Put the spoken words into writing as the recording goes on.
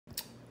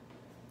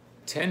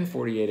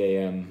10:48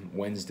 a.m.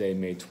 Wednesday,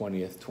 May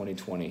 20th,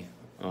 2020.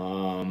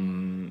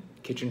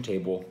 Kitchen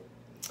table.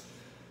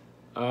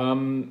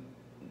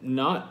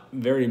 Not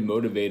very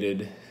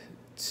motivated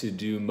to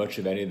do much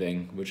of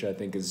anything, which I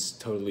think is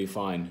totally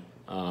fine.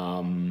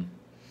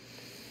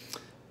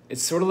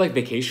 It's sort of like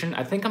vacation.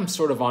 I think I'm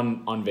sort of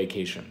on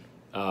vacation,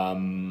 a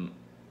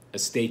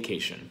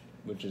staycation,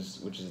 which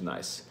is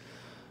nice.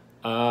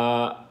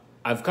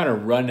 I've kind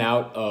of run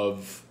out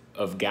of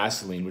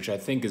gasoline, which I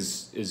think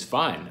is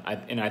fine.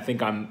 I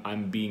think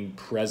I'm being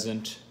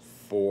present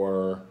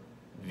for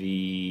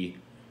the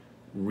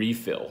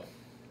refill,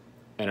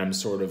 and I'm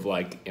sort of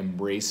like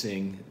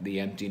embracing the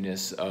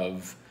emptiness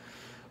of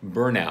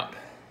burnout,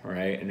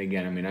 right? And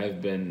again, I mean,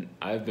 I've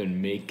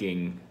been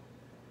making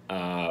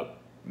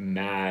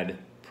mad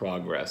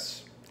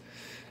progress.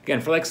 Again,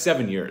 for like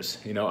 7 years,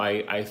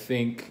 I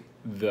think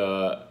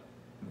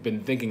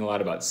been thinking a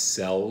lot about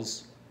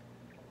cells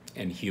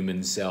and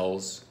human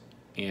cells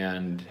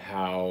and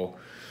how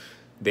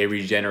they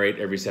regenerate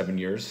every 7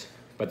 years,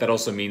 but that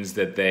also means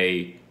that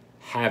they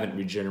haven't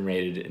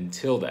regenerated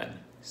until then.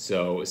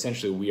 So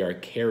essentially we are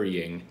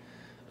carrying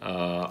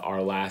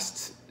our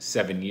last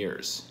 7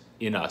 years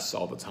in us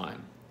all the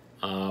time.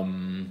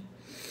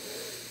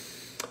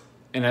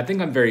 And I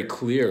think I'm very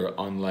clear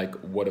on like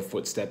what a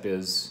footstep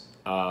is,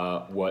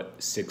 what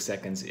 6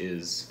 seconds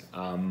is.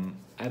 I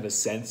have a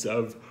sense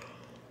of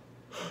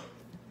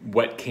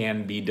what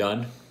can be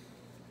done.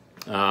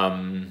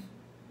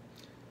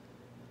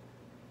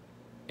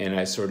 And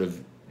I sort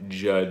of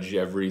judge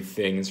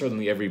everything, and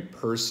certainly every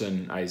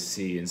person I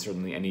see, and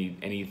certainly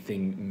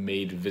anything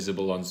made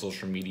visible on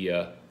social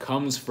media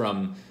comes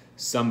from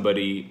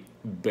somebody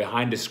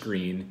behind a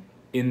screen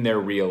in their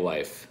real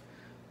life.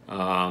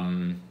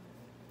 And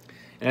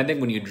I think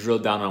when you drill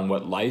down on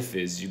what life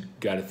is, you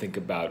got to think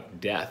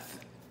about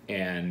death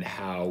and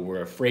how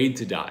we're afraid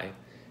to die,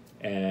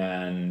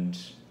 and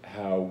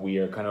how we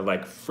are kind of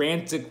like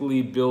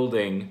frantically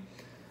building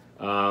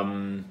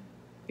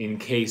in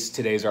case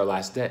today's our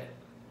last day.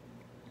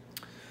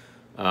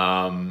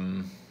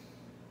 And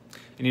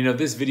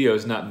this video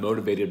is not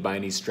motivated by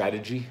any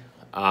strategy.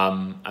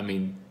 I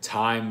mean,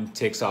 time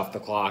ticks off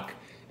the clock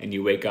and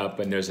you wake up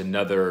and there's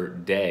another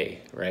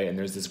day, right? And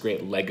there's this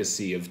great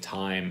legacy of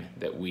time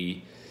that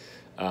we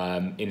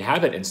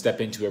inhabit and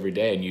step into every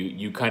day. And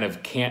you kind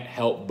of can't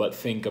help but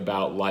think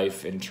about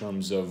life in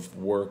terms of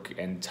work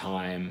and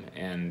time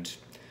and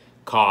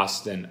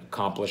cost and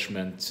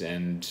accomplishment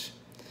and,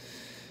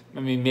 I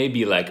mean,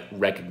 maybe like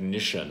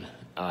recognition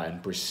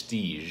and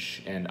prestige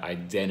and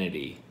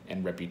identity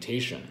and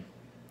reputation.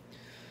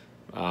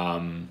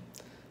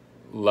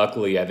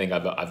 Luckily, I think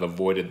I've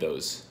avoided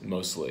those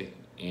mostly,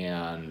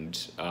 and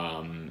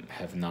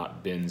have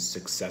not been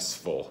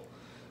successful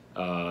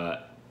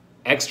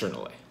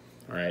externally,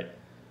 right?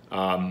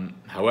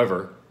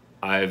 However,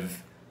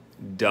 I've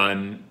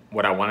done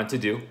what I wanted to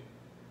do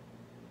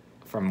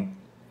from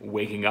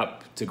waking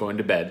up to going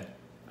to bed.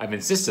 I've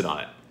insisted on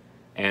it,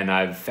 and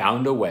I've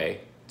found a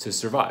way to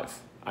survive.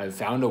 I've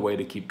found a way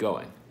to keep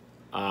going.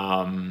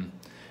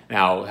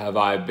 Now, have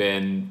I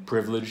been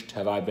privileged?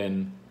 Have I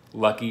been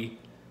lucky?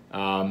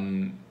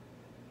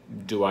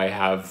 Do I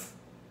have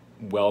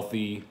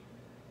wealthy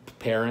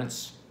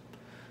parents?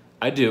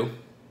 I do.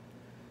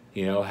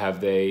 Have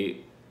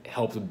they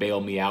helped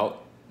bail me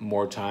out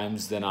more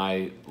times than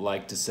I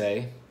like to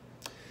say?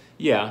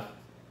 Yeah,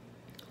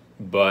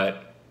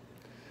 but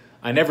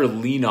I never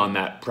lean on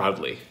that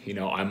proudly.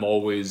 I'm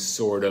always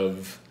sort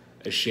of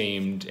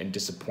ashamed and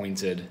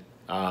disappointed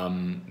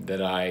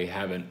that I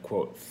haven't,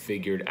 quote,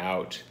 figured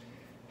out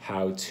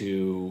how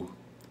to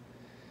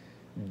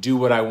do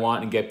what I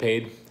want and get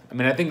paid. I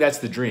mean, I think that's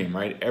the dream,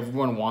 right?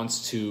 Everyone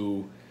wants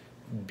to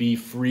be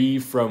free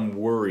from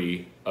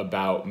worry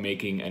about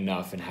making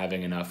enough and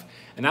having enough.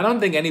 And I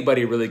don't think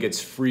anybody really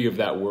gets free of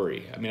that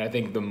worry. I mean, I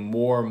think the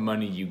more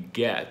money you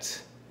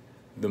get,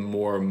 the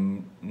more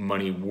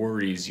money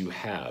worries you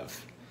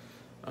have.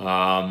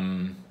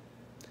 And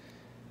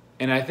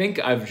I think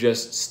I've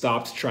just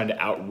stopped trying to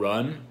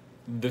outrun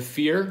the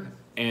fear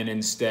and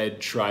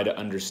instead try to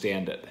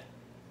understand it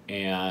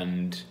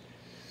and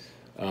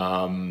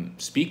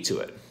speak to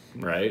it,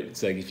 right?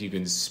 It's like if you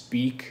can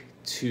speak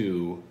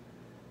to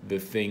the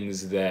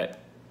things that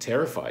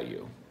terrify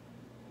you,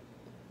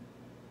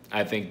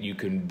 I think you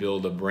can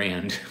build a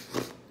brand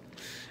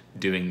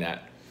doing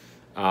that.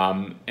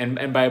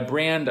 And by a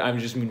brand, I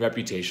just mean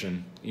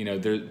reputation.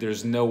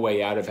 There's no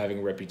way out of having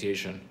a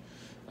reputation.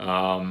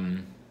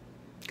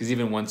 Because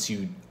even once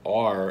you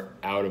are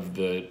out of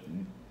the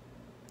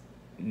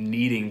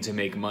needing to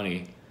make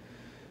money,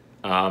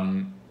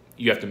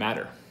 you have to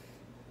matter,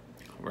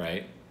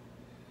 right?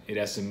 It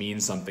has to mean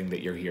something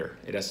that you're here.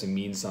 It has to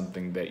mean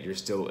something that you're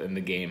still in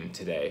the game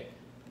today,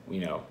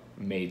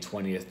 May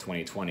 20th,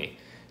 2020.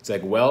 It's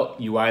like, well,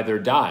 you either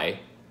die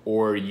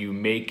or you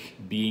make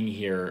being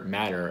here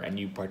matter and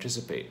you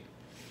participate.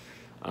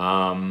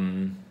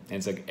 And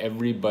it's like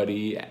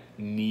everybody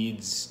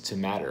needs to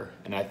matter.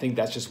 And I think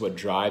that's just what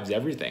drives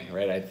everything,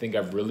 right? I think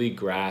I've really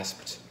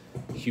grasped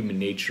human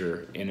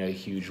nature in a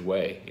huge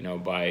way,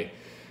 by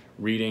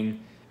reading,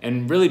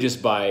 and really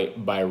just by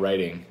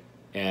writing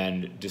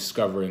and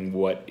discovering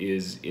what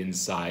is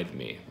inside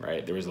me,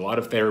 right? There was a lot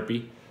of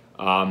therapy,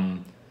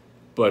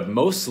 but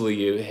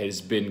mostly it has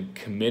been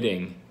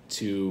committing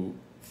to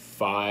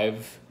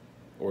 5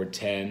 or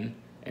 10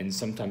 and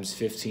sometimes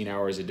 15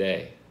 hours a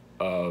day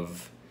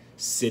of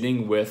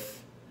sitting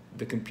with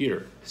the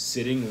computer,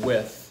 sitting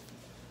with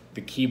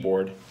the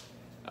keyboard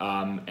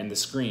and the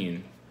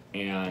screen,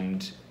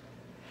 and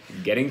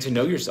getting to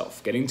know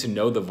yourself, getting to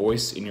know the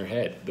voice in your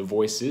head, the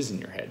voices in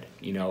your head,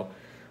 you know,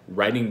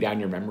 writing down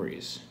your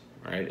memories,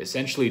 right?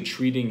 Essentially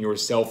treating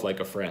yourself like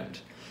a friend,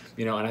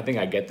 you know, and I think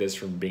I get this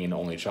from being an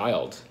only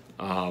child,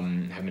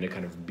 having to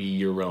kind of be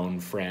your own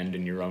friend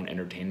and your own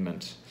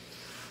entertainment.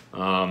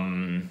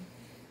 And,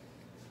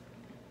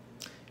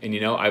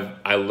 you know,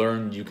 I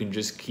learned you can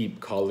just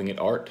keep calling it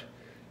art.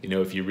 You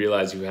know, if you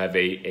realize you have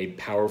a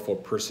powerful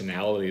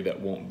personality that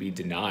won't be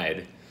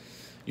denied,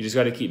 you just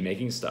got to keep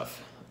making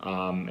stuff.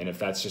 And if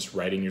that's just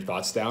writing your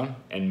thoughts down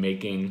and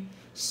making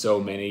so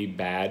many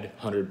bad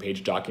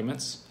 100-page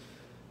documents,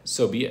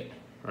 so be it,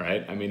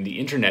 right? I mean, the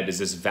internet is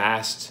this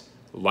vast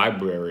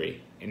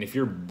library, and if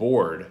you're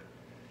bored,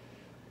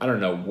 I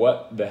don't know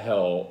what the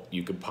hell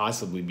you could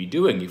possibly be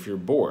doing if you're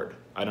bored.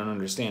 I don't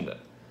understand it.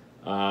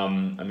 I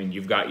mean,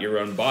 you've got your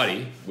own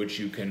body, which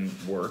you can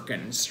work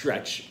and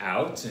stretch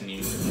out, and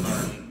you can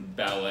learn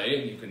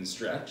ballet, and you can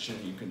stretch,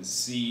 and you can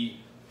see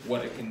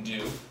what it can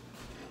do.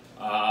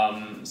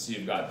 So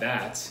you've got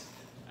that.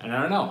 And I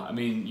don't know, I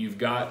mean, you've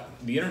got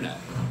the internet.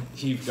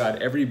 You've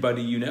got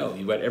everybody you know.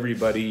 You've got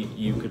everybody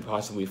you could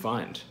possibly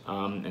find.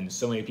 And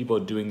so many people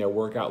doing their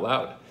work out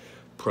loud,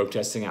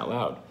 protesting out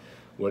loud.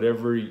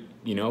 Whatever,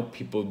 you know,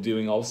 people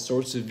doing all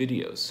sorts of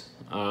videos.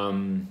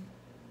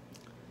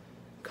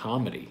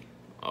 Comedy.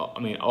 I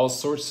mean, all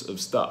sorts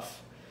of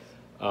stuff.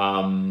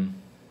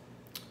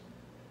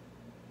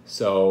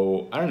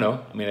 So I don't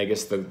know. I mean, I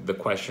guess the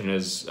question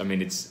is, I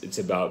mean, it's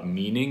about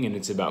meaning and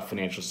it's about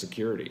financial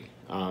security.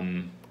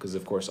 Because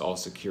of course all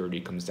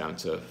security comes down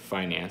to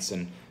finance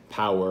and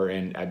power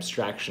and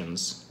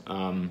abstractions.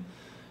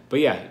 But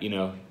yeah, you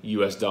know,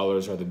 US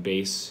dollars are the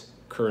base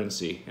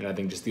currency. And I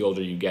think just the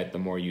older you get, the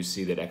more you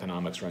see that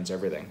economics runs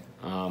everything.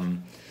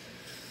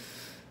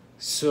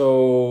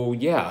 So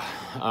yeah,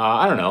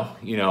 I don't know.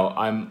 You know,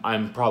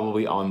 I'm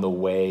probably on the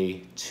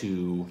way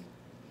to,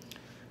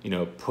 you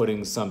know,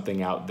 putting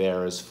something out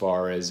there as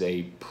far as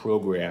a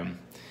program.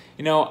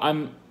 You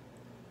know,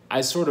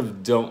 I sort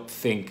of don't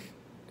think,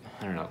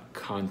 I don't know,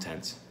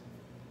 content.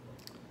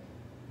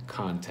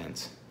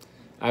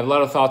 I have a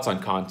lot of thoughts on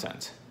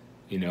content,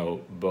 you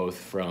know, both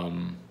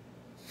from,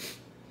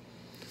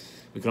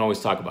 we can always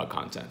talk about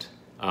content.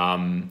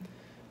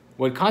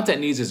 What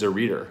content needs is a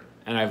reader.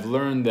 And I've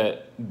learned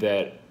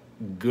that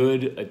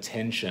good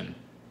attention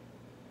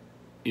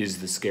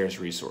is the scarce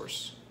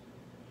resource.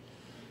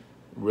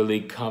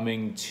 Really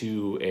coming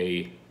to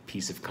a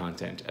piece of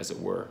content, as it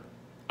were,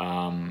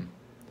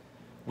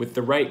 with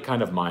the right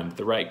kind of mind,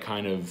 the right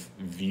kind of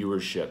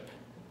viewership.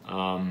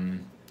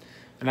 And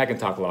I can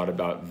talk a lot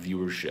about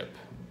viewership.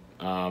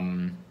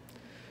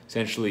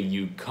 Essentially,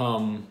 you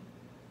come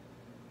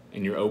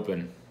and you're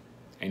open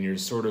and you're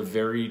sort of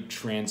very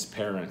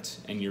transparent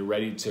and you're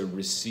ready to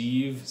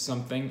receive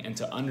something and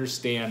to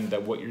understand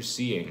that what you're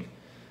seeing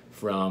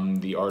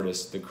from the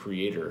artist, the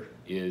creator,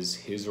 is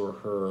his or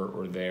her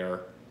or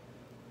their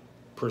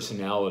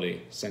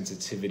personality,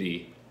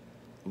 sensitivity,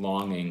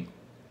 longing,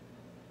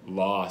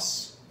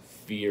 loss,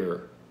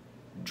 fear,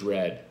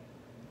 dread,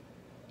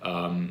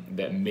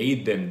 that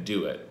made them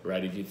do it,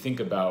 right? If you think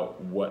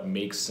about what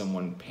makes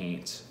someone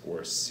paint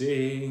or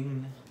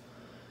sing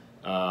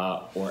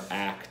or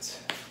act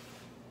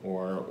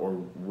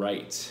or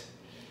write,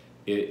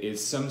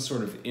 it's some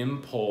sort of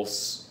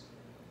impulse.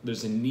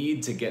 There's a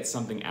need to get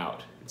something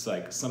out. It's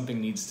like something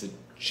needs to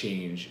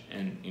change,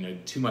 and you know,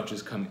 too much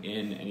has come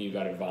in and you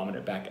got to vomit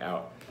it back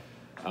out.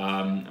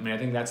 I mean, I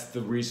think that's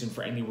the reason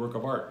for any work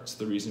of art. It's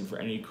the reason for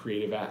any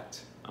creative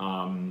act.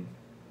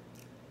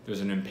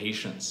 There's an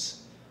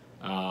impatience.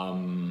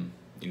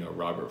 You know,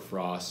 Robert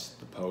Frost,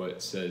 the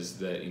poet, says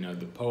that, you know,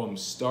 the poem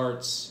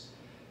starts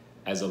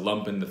as a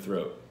lump in the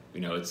throat.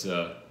 You know, it's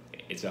a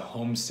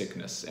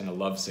homesickness and a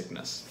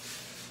lovesickness.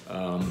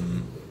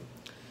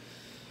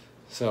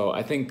 So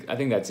I think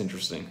that's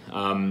interesting.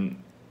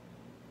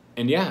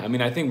 And yeah, I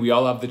mean, I think we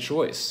all have the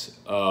choice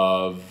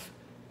of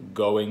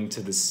going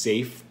to the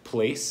safe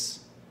place,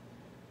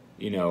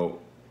 you know,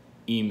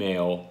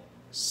 email,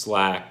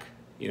 Slack,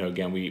 you know,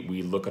 again,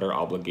 we look at our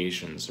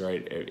obligations,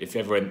 right? If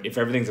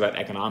everything's about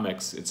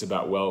economics, it's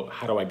about, well,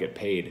 how do I get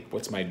paid?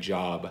 What's my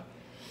job?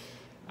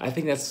 I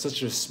think that's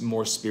such a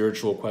more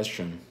spiritual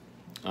question.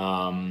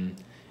 And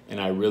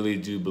I really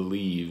do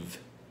believe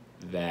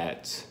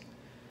that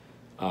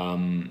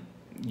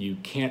you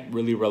can't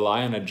really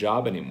rely on a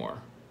job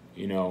anymore.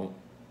 You know,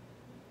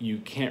 you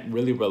can't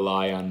really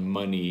rely on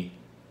money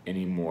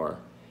anymore.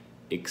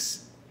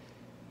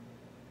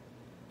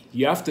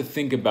 You have to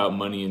think about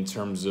money in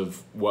terms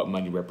of what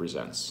money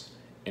represents.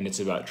 And it's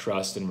about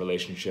trust and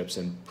relationships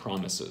and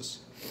promises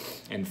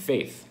and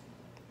faith.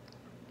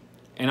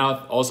 And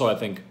also, I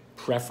think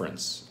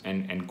preference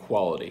and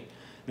quality.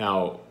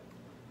 Now,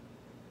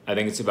 I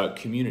think it's about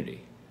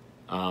community,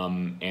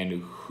 and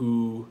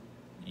who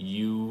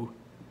you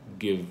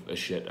give a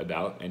shit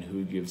about and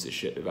who gives a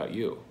shit about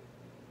you.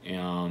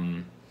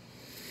 Human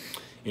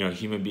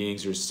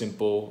beings are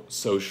simple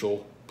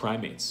social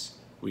primates.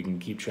 We can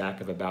keep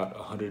track of about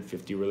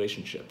 150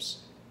 relationships.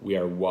 We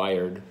are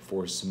wired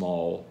for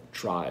small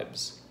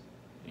tribes.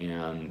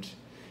 And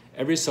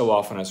every so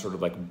often I sort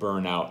of like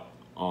burn out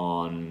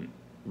on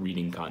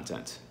reading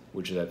content,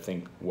 which is, I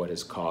think, what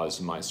has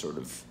caused my sort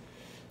of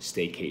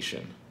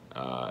staycation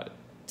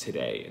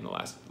today in the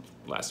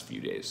last few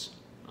days.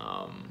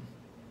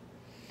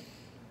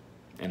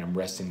 And I'm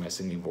resting my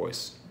singing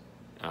voice.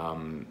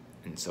 And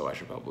so I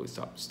should probably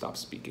stop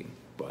speaking.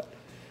 But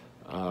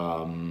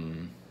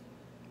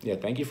yeah,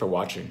 thank you for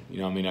watching.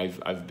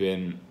 I've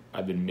been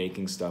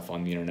making stuff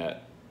on the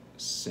internet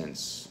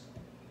since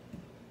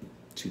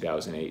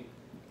 2008,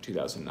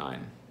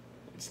 2009.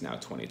 It's now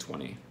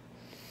 2020.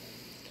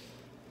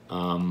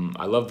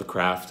 I love the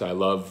craft. I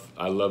love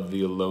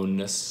the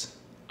aloneness.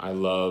 I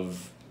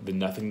love the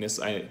nothingness.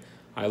 I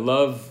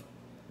love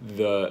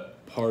the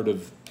part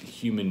of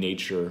human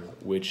nature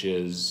which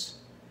is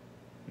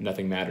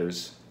nothing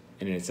matters,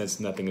 and in a sense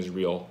nothing is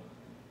real,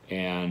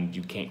 and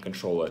you can't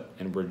control it,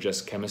 and we're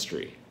just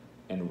chemistry,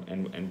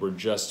 and we're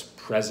just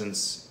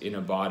presence in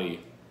a body,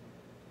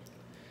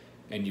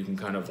 and you can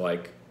kind of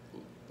like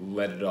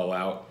let it all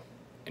out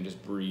and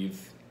just breathe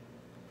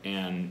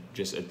and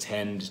just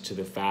attend to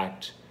the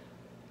fact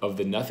of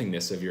the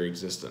nothingness of your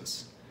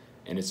existence.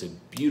 And it's a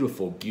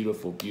beautiful,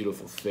 beautiful,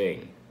 beautiful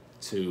thing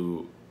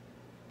to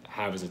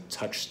have as a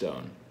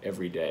touchstone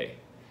every day,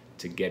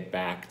 to get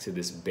back to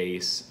this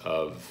base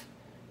of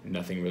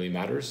nothing really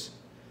matters,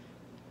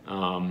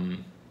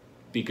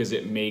 because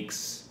it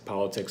makes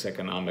politics,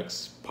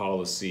 economics,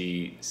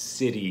 policy,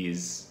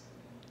 cities,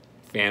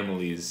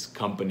 families,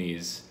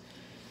 companies,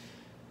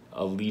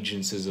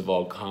 allegiances of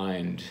all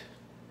kind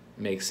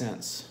make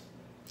sense,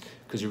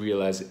 because you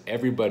realize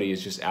everybody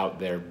is just out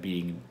there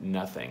being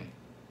nothing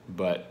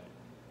but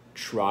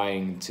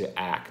trying to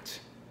act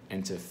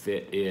and to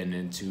fit in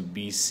and to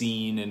be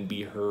seen and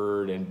be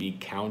heard and be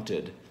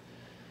counted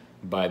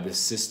by the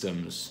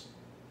systems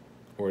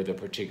or the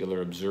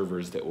particular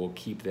observers that will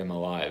keep them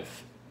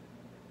alive.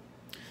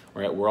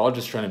 All right, we're all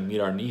just trying to meet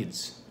our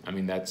needs. I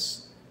mean,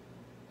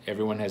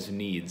 everyone has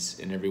needs,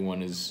 and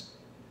everyone is,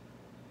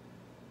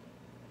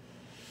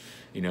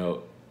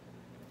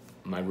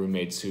 my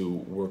roommates who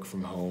work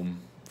from home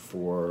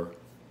for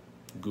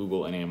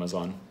Google and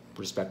Amazon,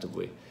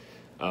 respectively,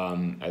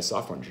 as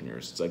software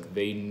engineers. It's like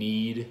they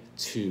need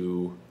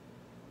to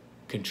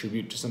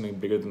contribute to something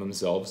bigger than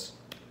themselves.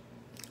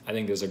 I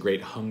think there's a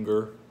great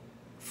hunger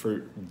for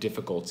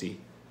difficulty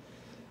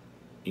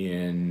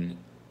in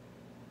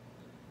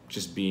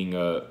just being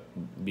a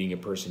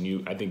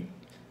person. I think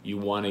you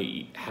want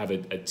to have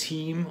a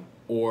team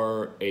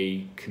or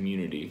a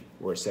community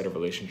or a set of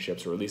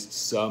relationships, or at least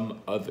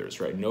some others,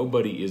 right?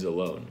 Nobody is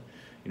alone,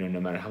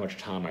 no matter how much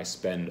time I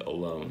spend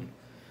alone.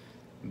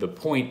 The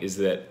point is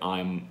that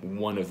I'm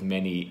one of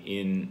many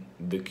in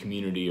the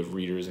community of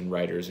readers and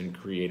writers and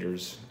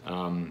creators,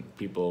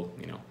 people,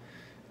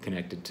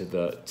 connected to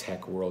the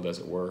tech world, as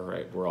it were,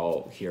 right? We're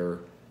all here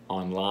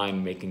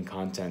online making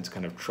content,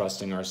 kind of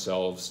trusting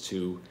ourselves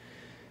to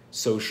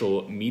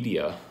social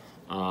media.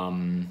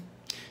 And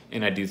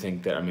I do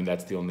think that,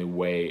 that's the only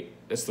way,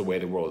 that's the way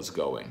the world is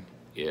going,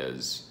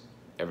 is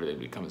everything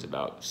becomes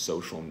about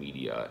social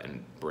media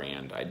and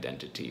brand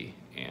identity,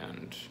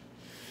 and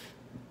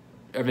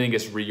everything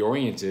gets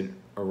reoriented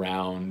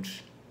around,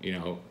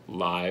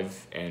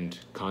 live and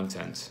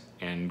content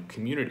and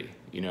community,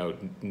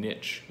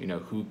 niche,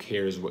 who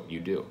cares what you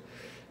do?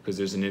 Because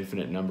there's an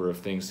infinite number of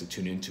things to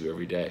tune into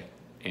every day.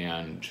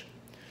 And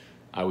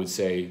I would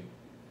say,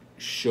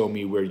 show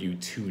me where you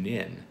tune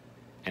in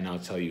and I'll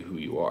tell you who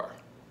you are.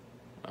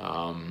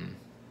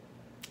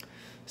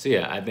 So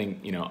yeah, I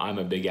think, I'm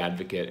a big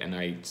advocate, and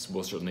I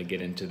will certainly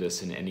get into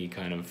this in any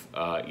kind of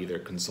either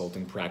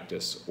consulting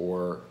practice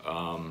or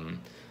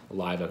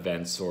live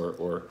events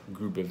or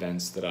group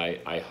events that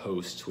I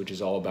host, which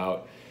is all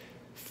about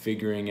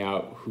figuring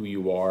out who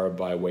you are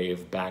by way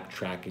of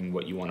backtracking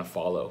what you want to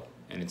follow.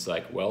 And it's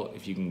like, well,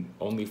 if you can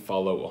only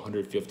follow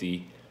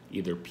 150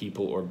 either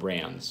people or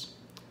brands,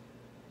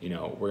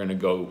 we're gonna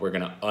go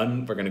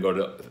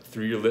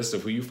through your list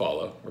of who you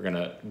follow. We're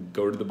gonna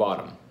go to the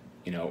bottom,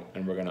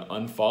 and we're gonna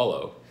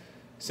unfollow,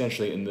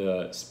 essentially in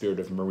the spirit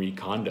of Marie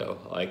Kondo,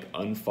 like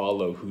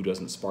unfollow who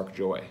doesn't spark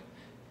joy,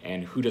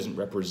 and who doesn't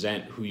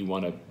represent who you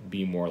want to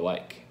be more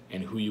like,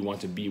 and who you want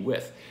to be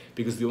with.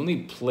 Because the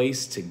only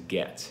place to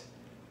get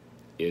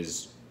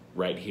is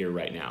right here,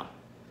 right now,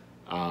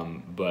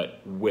 but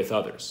with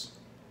others.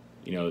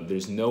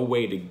 There's no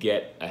way to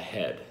get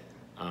ahead.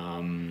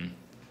 And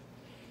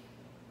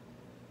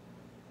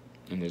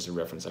there's a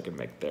reference I can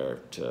make there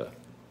to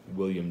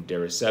William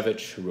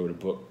Deresiewicz, who wrote a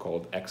book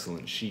called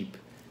Excellent Sheep,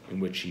 in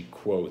which he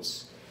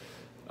quotes,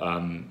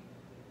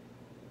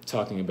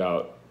 talking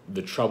about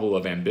the trouble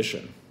of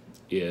ambition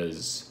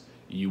is,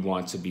 You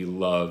want to be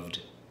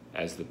loved,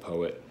 as the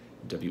poet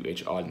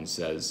W.H. Auden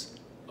says,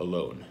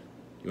 alone.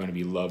 You want to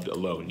be loved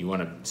alone. You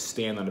want to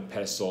stand on a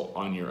pedestal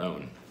on your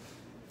own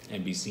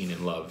and be seen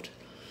and loved.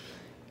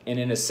 And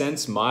in a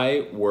sense,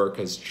 my work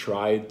has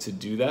tried to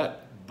do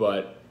that,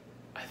 but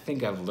I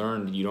think I've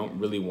learned you don't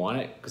really want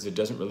it because it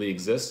doesn't really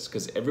exist,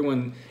 because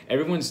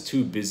everyone's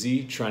too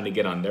busy trying to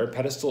get on their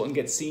pedestal and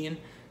get seen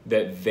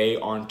that they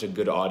aren't a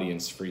good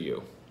audience for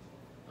you.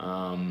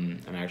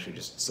 And I actually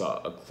just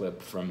saw a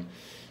clip from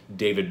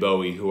David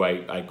Bowie, who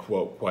I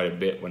quote quite a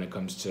bit when it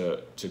comes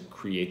to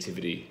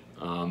creativity.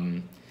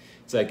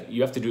 It's like,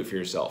 you have to do it for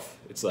yourself.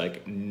 It's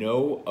like,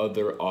 no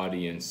other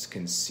audience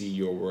can see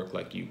your work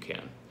like you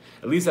can.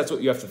 At least that's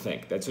what you have to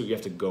think. That's what you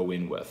have to go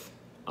in with.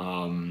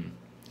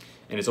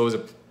 And it's always a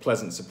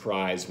pleasant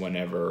surprise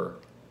whenever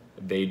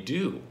they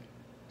do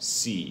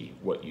see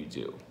what you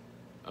do,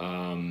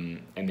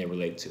 and they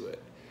relate to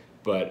it.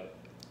 But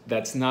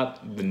that's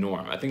not the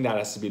norm. I think that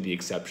has to be the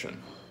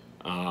exception.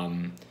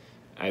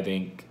 I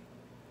think,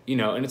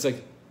 and it's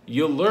like,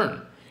 you'll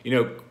learn.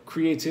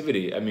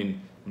 Creativity, I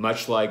mean,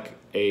 much like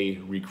a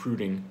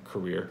recruiting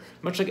career,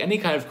 much like any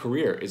kind of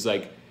career, is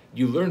like,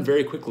 you learn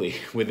very quickly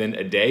within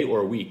a day or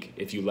a week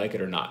if you like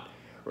it or not,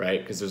 right?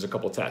 Because there's a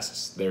couple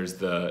tests. There's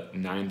the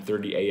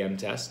 9:30 a.m.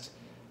 test.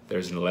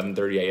 There's an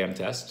 11:30 a.m.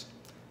 test.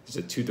 There's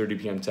a 2:30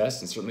 p.m.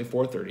 test, and certainly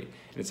 4:30. And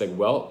it's like,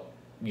 well,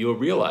 you'll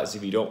realize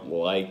if you don't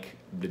like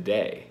the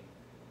day,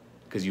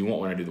 because you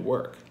won't want to do the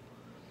work.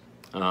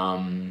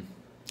 And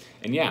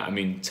yeah, I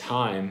mean,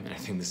 time, and I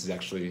think this is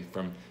actually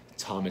from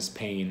Thomas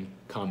Paine,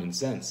 Common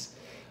Sense,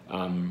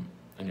 and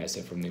I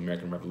said from the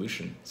American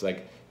Revolution. It's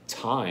like,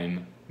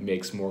 time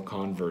makes more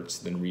converts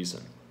than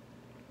reason.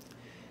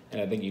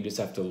 And I think you just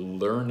have to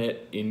learn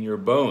it in your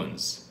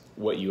bones,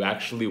 what you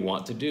actually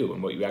want to do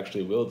and what you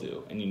actually will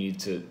do. And you need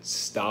to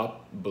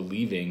stop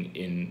believing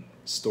in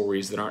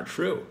stories that aren't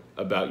true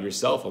about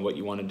yourself and what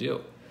you want to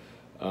do.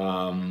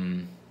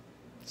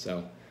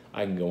 So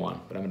I can go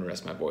on, but I'm going to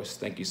rest my voice.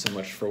 Thank you so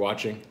much for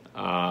watching.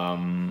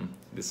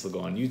 This will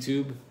go on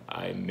YouTube.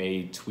 I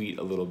may tweet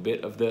a little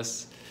bit of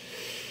this.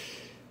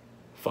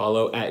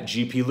 Follow at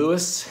GP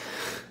Lewis.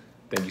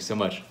 Thank you so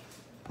much.